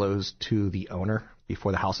be disclosed to the owner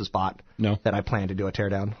before the house is bought? No. That I plan to do a tear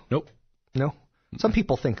down? Nope. No. Some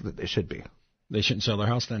people think that they should be. They shouldn't sell their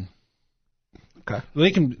house then. Okay.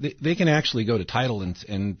 They can actually go to title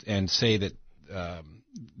and say that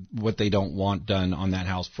what they don't want done on that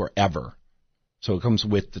house forever. So it comes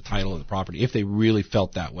with the title of the property if they really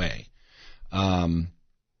felt that way.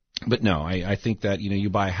 But no, I think that you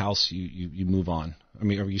buy a house, you move on. I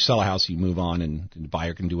mean, or you sell a house, you move on, and the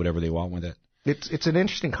buyer can do whatever they want with it. It's an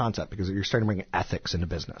interesting concept because you're starting to bring ethics into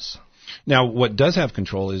business. Now, what does have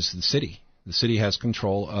control is the city. The city has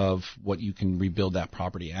control of what you can rebuild that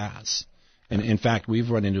property as. And in fact, we've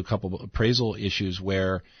run into a couple of appraisal issues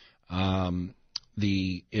where I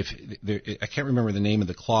can't remember the name of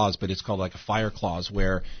the clause, but it's called like a fire clause,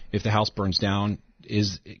 where if the house burns down,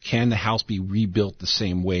 can the house be rebuilt the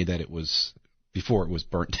same way that it was before it was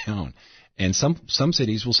burnt down? And some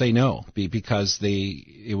cities will say no because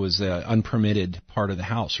it was an unpermitted part of the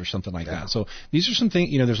house or something like that. So these are some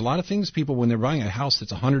things, there's a lot of things people, when they're buying a house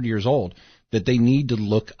that's 100 years old, that they need to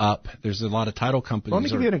look up. There's a lot of title companies. Well, let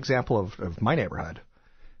me give you an example of my neighborhood.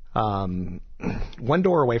 One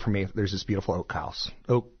door away from me, there's this beautiful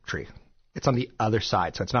oak tree. It's on the other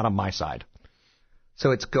side, so it's not on my side. So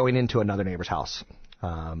it's going into another neighbor's house.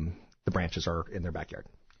 The branches are in their backyard.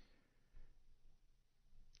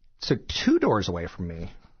 So 2 doors away from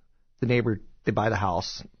me, the neighbor, they buy the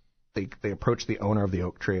house. They approach the owner of the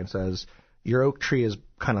oak tree and says, your oak tree is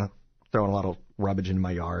kind of throwing a lot of rubbish into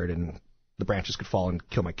my yard, and the branches could fall and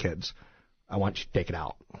kill my kids. I want you to take it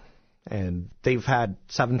out. And they've had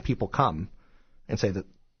 7 people come and say that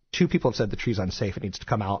 2 people have said the tree's unsafe, it needs to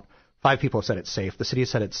come out. 5 people have said it's safe. The city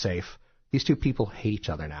has said it's safe. These 2 people hate each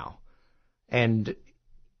other now. And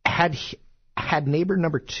had neighbor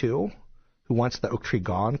number 2, who wants the oak tree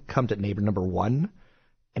gone, come to neighbor number 1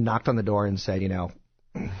 and knocked on the door and said,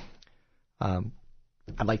 I'd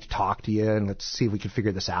like to talk to you and let's see if we can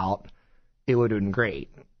figure this out, it would have been great.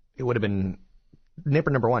 It would have been,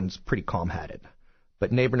 neighbor number 1's pretty calm-headed.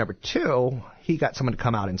 But neighbor number 2, he got someone to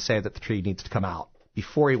come out and say that the tree needs to come out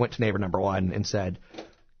before he went to neighbor number 1 and said,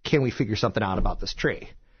 can we figure something out about this tree?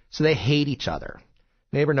 So they hate each other.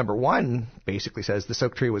 Neighbor number 1 basically says, this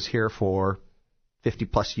oak tree was here for 50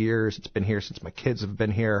 plus years. It's been here since my kids have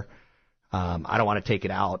been here. I don't want to take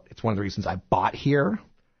it out. It's one of the reasons I bought here.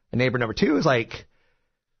 And neighbor number 2 is like,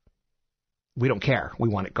 we don't care. We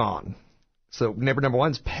want it gone. So neighbor number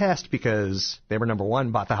 1's pissed because neighbor number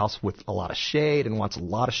 1 bought the house with a lot of shade and wants a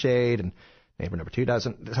lot of shade, and neighbor number 2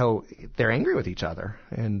 doesn't. So they're angry with each other,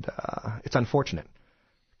 and it's unfortunate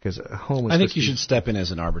because a home is. I think you should step in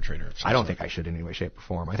as an arbrator. I don't think I should in any way, shape, or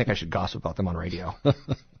form. I think I should gossip about them on radio.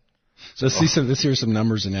 So let's hear some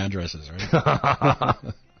numbers and addresses, right?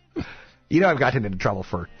 I've gotten into trouble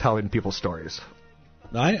for telling people stories.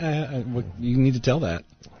 You need to tell that.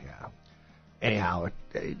 Yeah. Anyhow,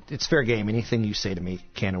 it's fair game. Anything you say to me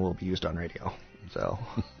can and will be used on radio. So,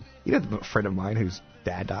 a friend of mine whose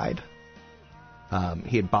dad died.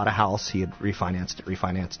 He had bought a house. He had refinanced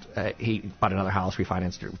it. He bought another house,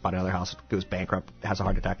 refinanced it, bought another house, goes bankrupt, has a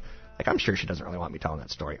heart attack. Like, I'm sure she doesn't really want me telling that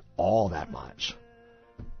story all that much.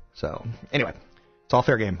 So, anyway, it's all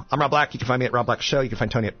fair game. I'm Rob Black. You can find me at Rob Black Show. You can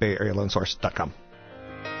find Tony at BayAreaLoanSource.com.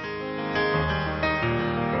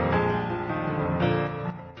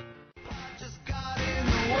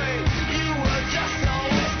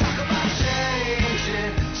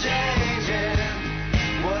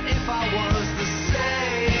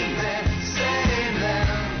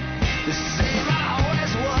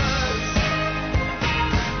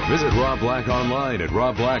 Visit Rob Black online at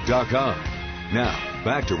robblack.com. Now,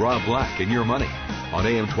 back to Rob Black and Your Money on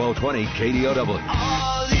AM 1220 KDOW.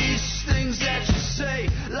 All these things that you say,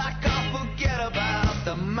 like I forget about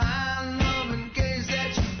the mind-numbing games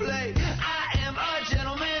that you play. I am a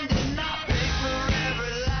gentleman, did not pay for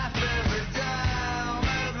every life, every dime,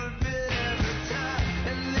 every bit, every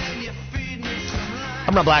time, and then you feed me some life.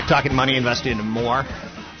 I'm Rob Black, talking money, investing, and more.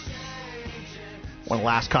 One of the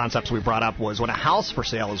last concepts we brought up was when a house for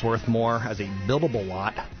sale is worth more as a buildable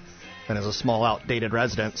lot than as a small, outdated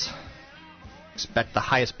residence, expect the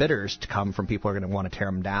highest bidders to come from people who are going to want to tear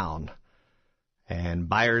them down. And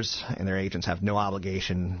buyers and their agents have no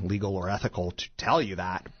obligation, legal or ethical, to tell you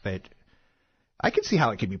that. But I can see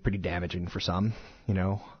how it could be pretty damaging for some. I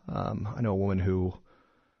know a woman who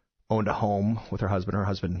owned a home with her husband. Her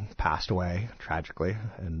husband passed away tragically,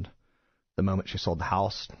 and the moment she sold the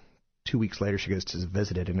house, 2 weeks later, she goes to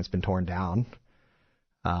visit it, and it's been torn down.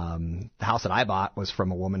 The house that I bought was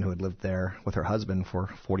from a woman who had lived there with her husband for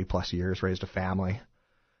 40-plus years, raised a family.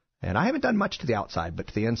 And I haven't done much to the outside, but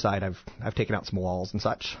to the inside, I've taken out some walls and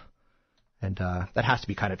such. And that has to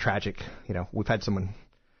be kind of tragic. We've had someone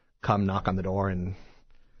come knock on the door and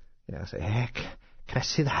say, hey, can I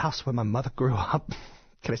see the house where my mother grew up?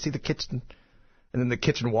 Can I see the kitchen? And then the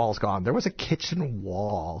kitchen wall's gone. There was a kitchen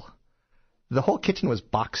wall. The whole kitchen was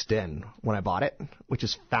boxed in when I bought it, which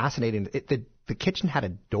is fascinating. The kitchen had a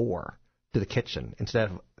door to the kitchen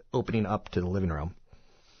instead of opening up to the living room.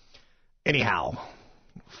 Anyhow,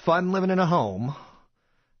 fun living in a home.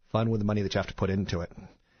 Fun with the money that you have to put into it.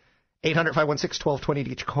 800-516-1220 to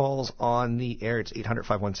get your calls on the air. It's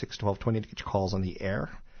 800-516-1220 to get your calls on the air.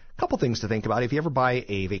 A couple things to think about. If you ever buy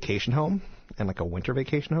a vacation home, and like a winter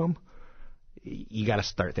vacation home, you got to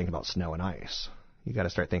start thinking about snow and ice. You got to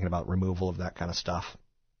start thinking about removal of that kind of stuff.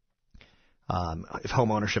 If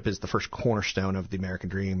home ownership is the first cornerstone of the American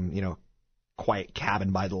dream, quiet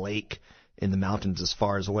cabin by the lake in the mountains as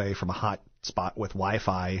far as away from a hot spot with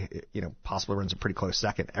Wi-Fi, possibly runs a pretty close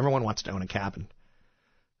second. Everyone wants to own a cabin.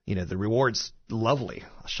 The reward's lovely.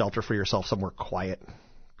 A shelter for yourself somewhere quiet,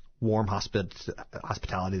 warm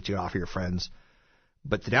hospitality that you offer your friends.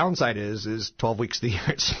 But the downside is 12 weeks of the year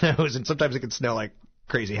it snows, and sometimes it can snow like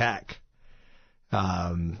crazy heck.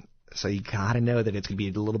 So you got to know that it's going to be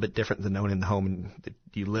a little bit different than owning the home that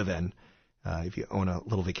you live in if you own a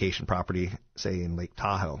little vacation property, say in Lake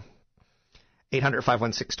Tahoe.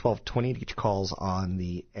 800-516-1220 to get your calls on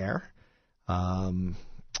the air.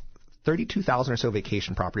 32,000 or so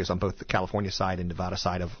vacation properties on both the California side and Nevada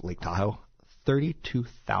side of Lake Tahoe.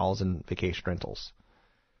 32,000 vacation rentals.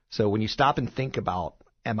 So when you stop and think about,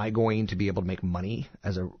 am I going to be able to make money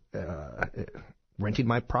as renting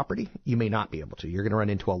my property? You may not be able to. You're going to run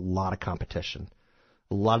into a lot of competition.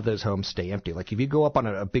 A lot of those homes stay empty. Like if you go up on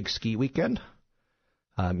a big ski weekend,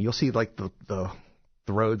 you'll see like the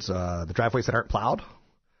roads, the driveways that aren't plowed.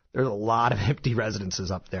 There's a lot of empty residences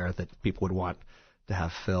up there that people would want to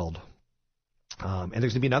have filled. And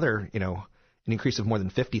there's going to be another, an increase of more than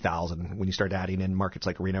 50,000 when you start adding in markets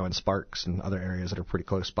like Reno and Sparks and other areas that are pretty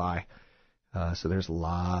close by. So there's a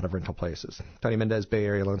lot of rental places. Tony Mendez, Bay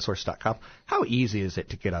Area LoanSource.com. How easy is it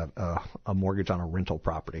to get a mortgage on a rental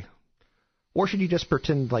property? Or should you just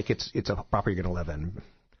pretend like it's a property you're going to live in?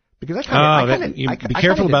 Because be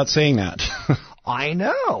careful about saying that. I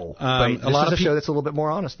know. But a lot of show that's a little bit more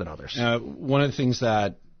honest than others. One of the things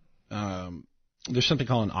that there's something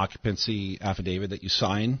called an occupancy affidavit that you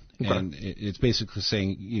sign, and it's basically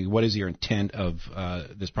saying what is your intent of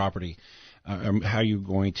this property, how are you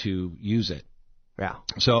going to use it. Yeah.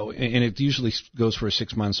 So, and it usually goes for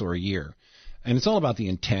 6 months or a year. And it's all about the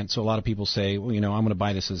intent. So a lot of people say, well, I'm going to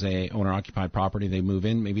buy this as a owner-occupied property. They move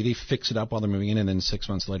in. Maybe they fix it up while they're moving in, and then 6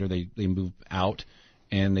 months later they move out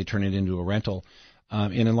and they turn it into a rental.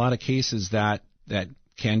 In a lot of cases, that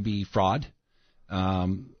can be fraud.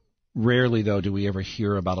 Rarely, though, do we ever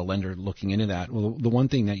hear about a lender looking into that. Well, the one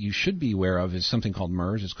thing that you should be aware of is something called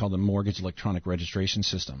MERS. It's called the Mortgage Electronic Registration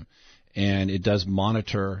System. And it does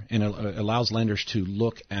monitor and it allows lenders to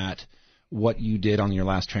look at what you did on your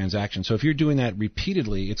last transaction. So if you're doing that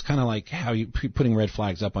repeatedly, it's kind of like how you putting red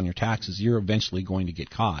flags up on your taxes. You're eventually going to get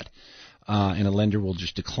caught. And a lender will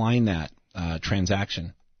just decline that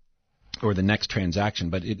transaction or the next transaction.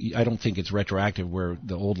 But I don't think it's retroactive where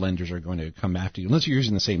the old lenders are going to come after you, unless you're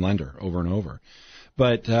using the same lender over and over.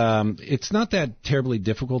 But it's not that terribly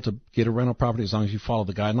difficult to get a rental property as long as you follow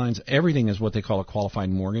the guidelines. Everything is what they call a qualified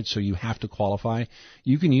mortgage, so you have to qualify.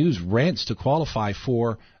 You can use rents to qualify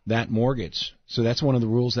for that mortgage. So that's one of the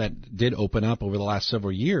rules that did open up over the last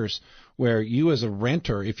several years, where you as a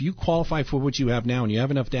renter, if you qualify for what you have now and you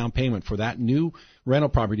have enough down payment for that new rental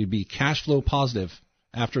property to be cash flow positive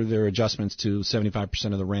after their adjustments to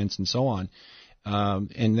 75% of the rents and so on,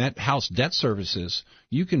 and that house debt services,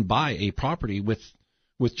 you can buy a property with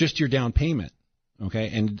just your down payment, okay,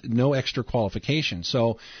 and no extra qualification.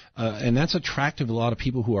 So, and that's attractive to a lot of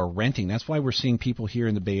people who are renting. That's why we're seeing people here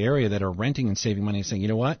in the Bay Area that are renting and saving money and saying, you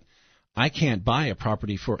know what, I can't buy a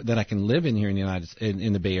property that I can live in here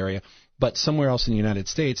in the Bay Area, but somewhere else in the United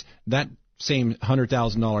States, that same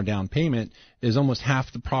 $100,000 down payment is almost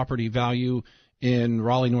half the property value in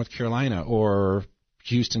Raleigh, North Carolina, or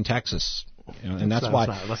Houston, Texas. And that's why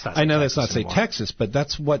I know that's not say Texas, but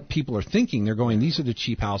that's what people are thinking. They're going, these are the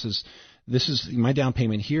cheap houses. This is my down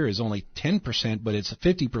payment here is only 10%, but it's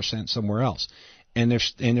 50% somewhere else. And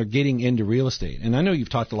they're getting into real estate. And I know you've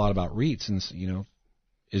talked a lot about REITs, and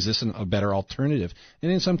is this a better alternative?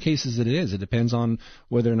 And in some cases it is. It depends on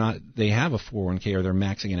whether or not they have a 401k or they're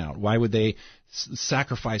maxing it out. Why would they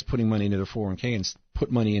sacrifice putting money into their 401k and put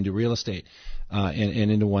money into real estate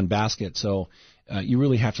and into one basket? So you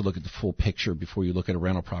really have to look at the full picture before you look at a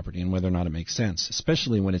rental property and whether or not it makes sense,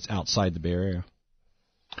 especially when it's outside the Bay Area.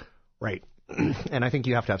 Right. And I think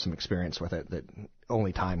you have to have some experience with it that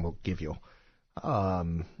only time will give you.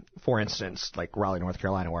 For instance, like Raleigh, North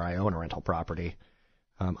Carolina, where I own a rental property,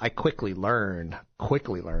 I quickly learned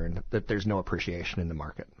that there's no appreciation in the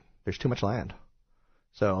market. There's too much land.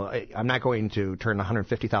 So I'm not going to turn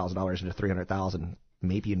 $150,000 into $300,000.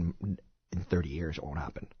 Maybe in 30 years it won't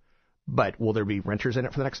happen. But will there be renters in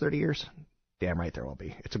it for the next 30 years? Damn right there will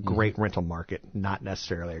be. It's a great rental market, not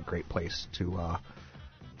necessarily a great place to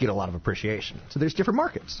get a lot of appreciation. So there's different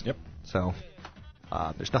markets. Yep. So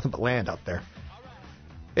there's nothing but land out there.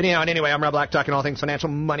 Anyway, I'm Rob Black, talking all things financial,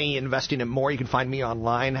 money, investing, and more. You can find me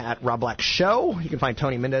online at Rob Black Show. You can find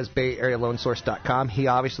Tony Mendez, BayAreaLoanSource.com. He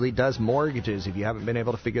obviously does mortgages. If you haven't been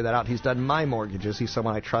able to figure that out, he's done my mortgages. He's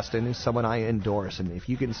someone I trust in. He's someone I endorse. And if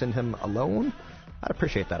you can send him a loan, I'd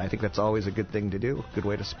appreciate that. I think that's always a good thing to do. Good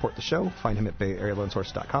way to support the show. Find him at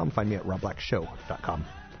BayAreaLoanSource.com. Find me at RobBlackShow.com.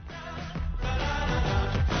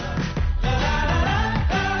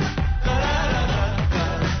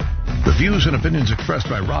 The views and opinions expressed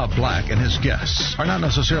by Rob Black and his guests are not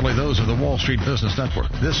necessarily those of the Wall Street Business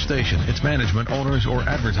Network, this station, its management, owners, or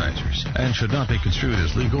advertisers, and should not be construed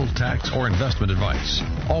as legal, tax, or investment advice.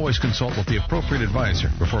 Always consult with the appropriate advisor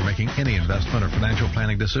before making any investment or financial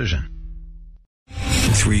planning decision.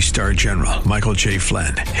 3-star General Michael J.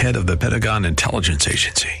 Flynn, head of the Pentagon Intelligence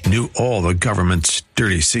Agency, knew all the government's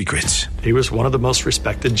dirty secrets. He was one of the most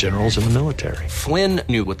respected generals in the military. Flynn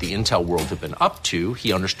knew what the intel world had been up to.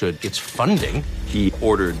 He understood its funding. He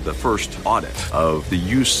ordered the first audit of the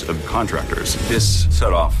use of contractors. This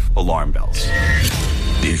set off alarm bells.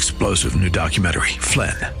 The explosive new documentary,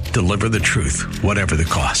 Flynn, Deliver the Truth, Whatever the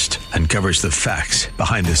Cost, uncovers the facts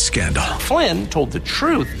behind this scandal. Flynn told the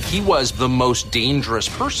truth. He was the most dangerous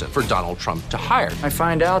person for Donald Trump to hire. I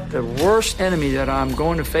find out the worst enemy that I'm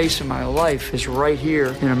going to face in my life is right here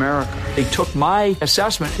in America. They took my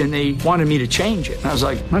assessment and they wanted me to change it. And I was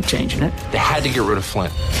like, I'm not changing it. They had to get rid of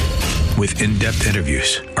Flynn. With in-depth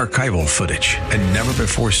interviews, archival footage, and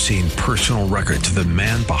never-before-seen personal records of the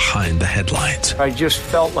man behind the headlines. I just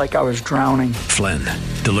felt like I was drowning. Flynn,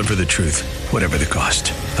 Deliver the Truth, Whatever the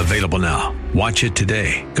Cost. Available now. Watch it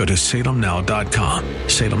today. Go to salemnow.com.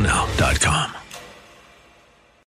 salemnow.com.